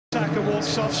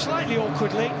walks off slightly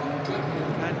awkwardly,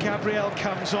 and Gabriel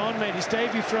comes on, made his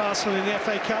debut for Arsenal in the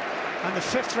FA Cup, and the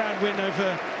 5th round win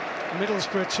over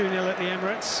Middlesbrough 2-0 at the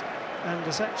Emirates, and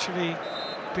has actually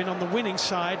been on the winning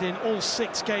side in all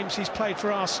 6 games he's played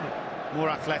for Arsenal. More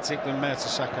athletic than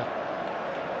Mertesacker.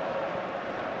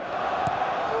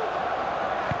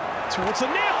 Towards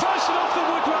the near post and off the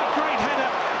woodwork, great header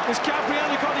as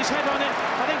Gabriel got his head on it.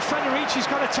 I think Federici's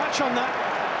got a touch on that.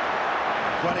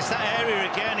 Well, it's that area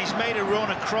again. He's made a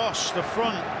run across the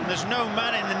front, and there's no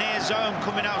man in the near zone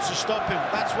coming out to stop him.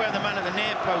 That's where the man at the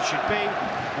near post should be.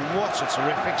 And what a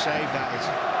terrific save that is.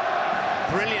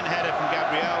 Brilliant header from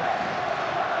Gabriel.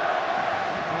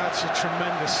 That's a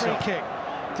tremendous free kick.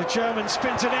 The German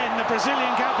spins it in. The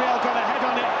Brazilian Gabriel got a head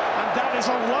on it, and that is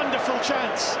a wonderful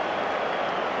chance.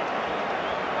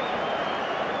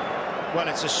 Well,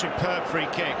 it's a superb free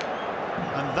kick,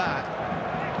 and that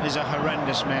is a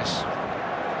horrendous miss.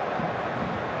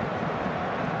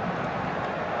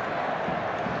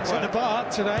 It's in the bar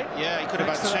today. Yeah, he could have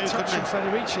had 2, couldn't he?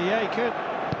 Federici, yeah, he could.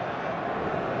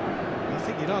 I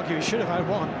think you'd argue he should have had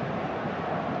 1.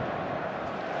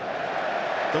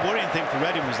 The worrying thing for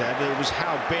Reading was that it was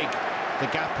how big the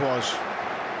gap was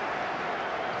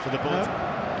for the ball.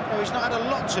 No, he's not had a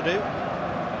lot to do.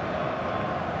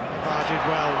 Did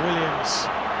well, Williams.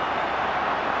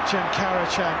 Jem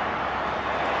Karachan.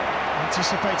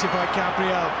 Anticipated by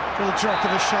Gabriel. Little drop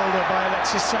of the shoulder by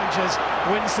Alexis Sanchez.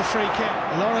 Wins the free kick.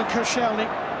 Laurent Koscielny.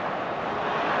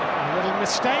 A little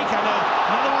mistake, and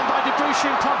another one by De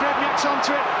Bruyne. Pogrebniak's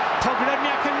onto it.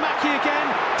 Pogrebniak and Mackie again.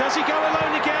 Does he go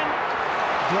alone again?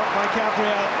 Blocked by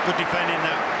Gabriel. Good defending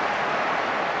now.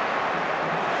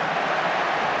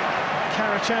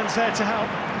 Karachan's there to help.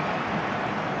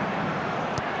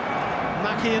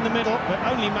 Mackie in the middle, but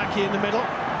only Mackie in the middle.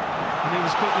 And he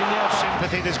was beaten in the air.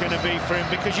 Sympathy there's going to be for him,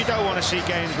 because you don't want to see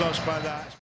games lost by that.